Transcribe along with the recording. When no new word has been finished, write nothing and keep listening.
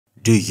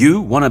Do you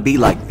want to be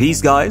like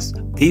these guys?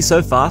 Pee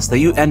so fast that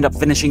you end up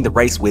finishing the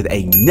race with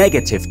a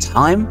negative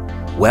time?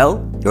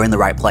 Well, you're in the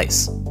right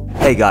place.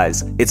 Hey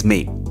guys, it's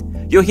me.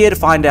 You're here to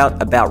find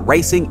out about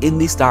racing in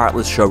the Star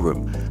Atlas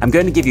showroom. I'm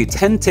going to give you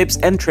 10 tips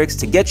and tricks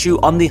to get you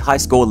on the high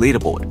score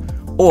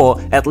leaderboard. Or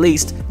at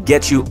least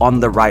get you on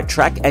the right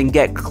track and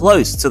get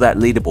close to that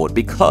leaderboard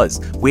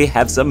because we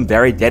have some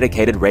very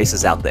dedicated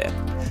racers out there.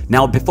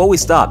 Now, before we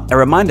start, a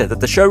reminder that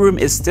the showroom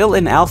is still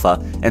in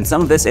alpha and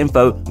some of this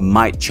info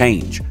might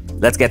change.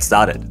 Let's get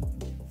started.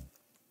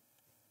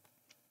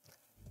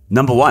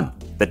 Number 1.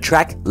 The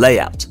track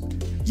layout.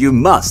 You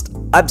must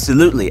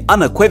absolutely,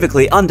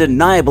 unequivocally,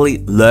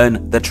 undeniably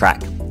learn the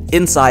track,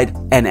 inside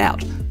and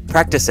out.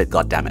 Practice it,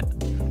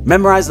 goddammit.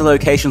 Memorize the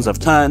locations of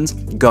turns,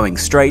 going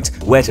straight,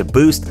 where to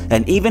boost,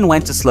 and even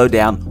when to slow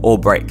down or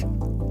brake.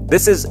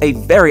 This is a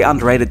very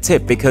underrated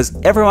tip because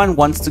everyone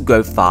wants to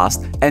go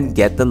fast and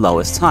get the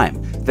lowest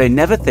time. They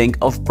never think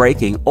of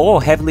braking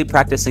or heavily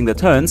practicing the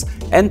turns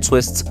and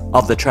twists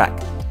of the track.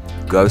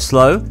 Go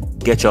slow,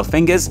 get your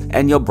fingers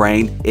and your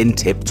brain in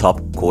tip-top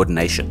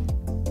coordination.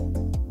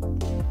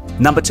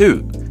 Number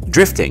 2.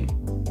 Drifting.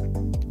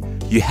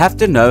 You have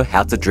to know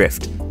how to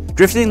drift.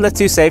 Drifting lets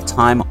you save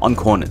time on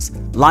corners,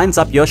 lines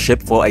up your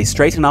ship for a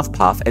straight enough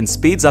path and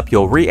speeds up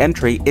your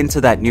re-entry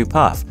into that new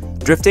path.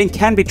 Drifting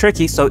can be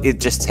tricky, so it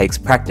just takes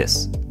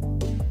practice.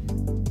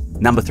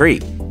 Number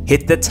 3.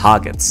 Hit the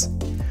targets.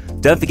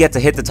 Don't forget to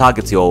hit the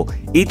targets, y'all.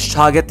 Each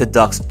target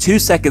deducts 2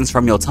 seconds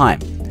from your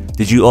time.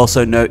 Did you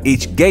also know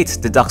each gate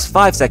deducts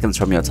 5 seconds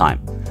from your time?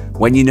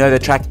 When you know the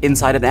track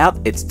inside and out,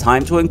 it's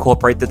time to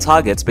incorporate the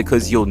targets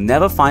because you'll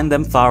never find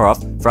them far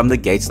off from the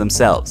gates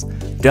themselves.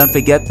 Don't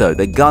forget though,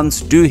 the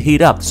guns do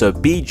heat up, so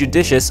be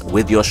judicious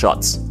with your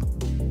shots.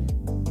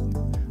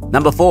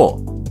 Number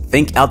 4.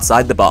 Think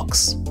outside the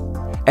box.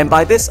 And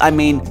by this I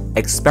mean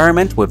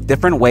experiment with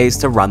different ways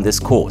to run this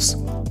course.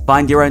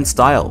 Find your own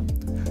style.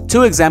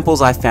 2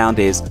 examples I found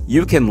is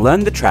you can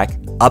learn the track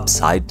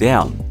upside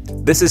down.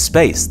 This is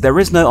space, there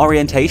is no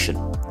orientation.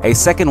 A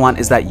second one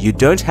is that you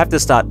don't have to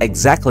start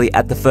exactly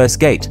at the first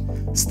gate.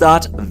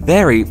 Start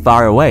very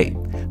far away.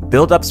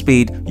 Build up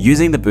speed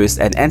using the boost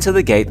and enter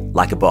the gate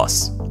like a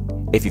boss.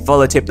 If you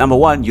follow tip number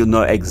 1, you'll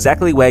know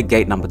exactly where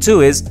gate number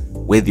 2 is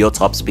with your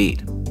top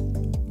speed.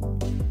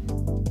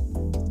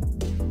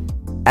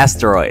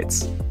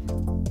 Asteroids.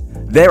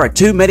 There are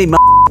too many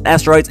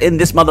asteroids in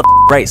this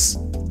race.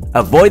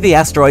 Avoid the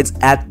asteroids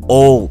at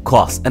all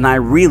costs, and I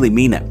really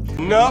mean it.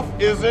 Enough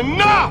is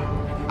enough!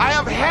 I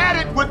have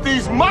had it with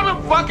these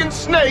motherfucking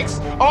snakes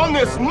on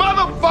this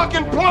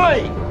motherfucking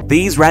plane!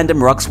 These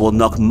random rocks will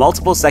knock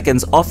multiple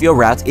seconds off your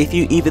route if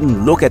you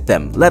even look at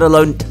them, let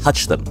alone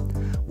touch them.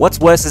 What's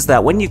worse is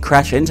that when you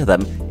crash into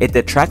them, it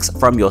detracts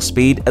from your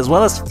speed as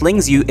well as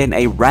flings you in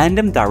a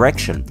random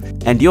direction,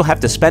 and you'll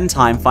have to spend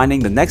time finding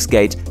the next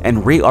gate and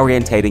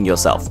reorientating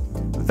yourself.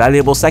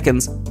 Valuable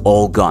seconds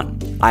all gone.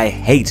 I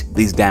hate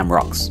these damn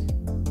rocks.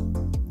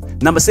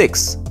 Number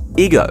 6.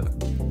 Ego.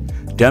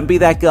 Don't be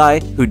that guy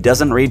who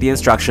doesn't read the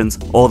instructions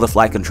or the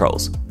flight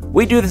controls.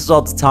 We do this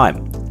all the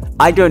time.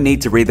 I don't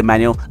need to read the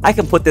manual, I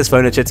can put this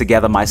furniture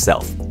together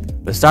myself.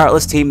 The Star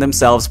Atlas team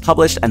themselves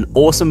published an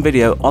awesome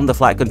video on the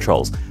flight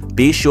controls.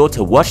 Be sure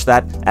to watch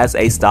that as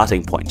a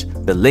starting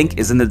point. The link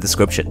is in the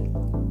description.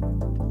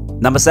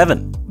 Number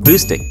 7.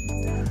 Boosting.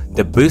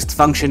 The boost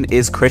function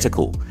is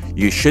critical.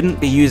 You shouldn't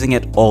be using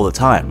it all the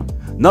time.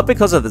 Not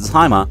because of the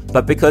timer,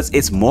 but because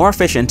it's more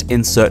efficient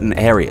in certain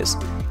areas.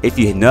 If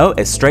you know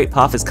a straight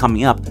path is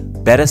coming up,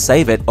 better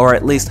save it or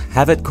at least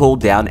have it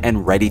cooled down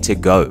and ready to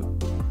go.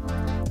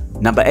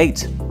 Number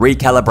 8.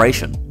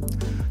 Recalibration.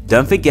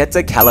 Don't forget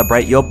to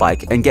calibrate your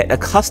bike and get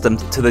accustomed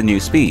to the new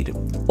speed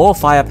or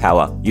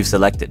firepower you've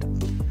selected.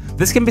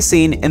 This can be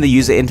seen in the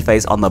user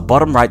interface on the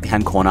bottom right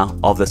hand corner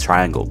of the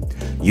triangle.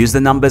 Use the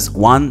numbers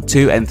 1,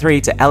 2, and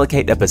 3 to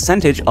allocate a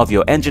percentage of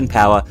your engine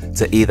power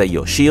to either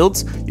your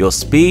shields, your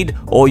speed,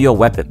 or your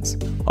weapons.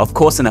 Of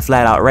course, in a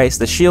flat out race,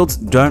 the shields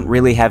don't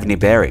really have any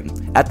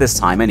bearing, at this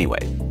time anyway.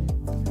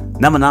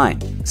 Number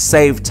 9.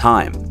 Save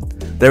time.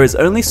 There is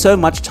only so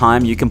much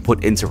time you can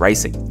put into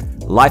racing.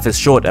 Life is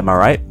short, am I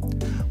right?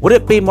 Would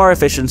it be more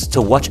efficient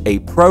to watch a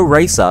pro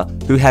racer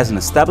who has an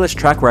established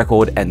track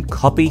record and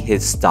copy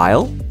his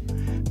style?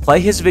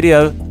 Play his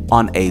video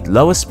on a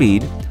lower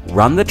speed,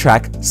 run the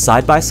track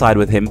side by side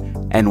with him,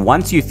 and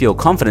once you feel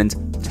confident,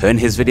 turn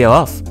his video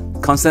off.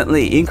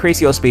 Constantly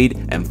increase your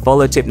speed and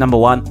follow tip number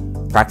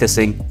 1,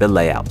 practicing the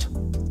layout.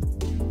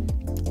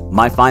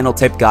 My final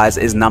tip, guys,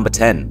 is number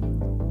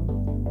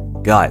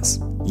 10. Guys,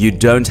 you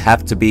don't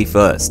have to be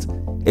first.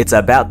 It's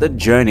about the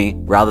journey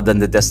rather than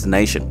the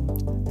destination.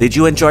 Did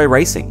you enjoy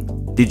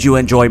racing? Did you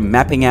enjoy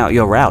mapping out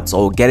your routes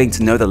or getting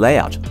to know the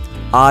layout?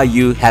 Are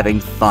you having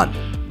fun?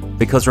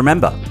 Because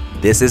remember,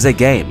 this is a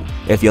game.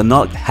 If you're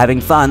not having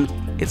fun,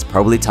 it's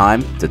probably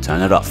time to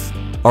turn it off.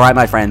 Alright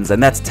my friends,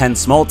 and that's 10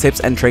 small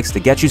tips and tricks to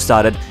get you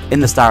started in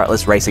the Star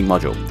Atlas racing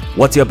module.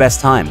 What's your best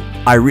time?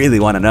 I really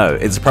want to know.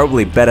 It's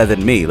probably better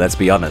than me, let's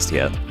be honest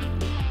here.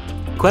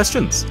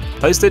 questions?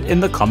 Post it in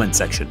the comment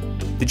section.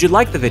 Did you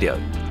like the video?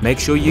 Make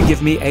sure you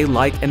give me a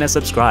like and a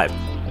subscribe.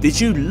 Did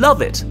you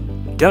love it?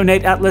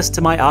 Donate Atlas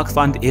to my ARK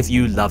fund if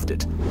you loved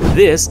it.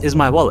 This is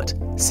my wallet.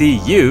 See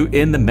you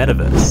in the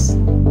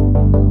metaverse.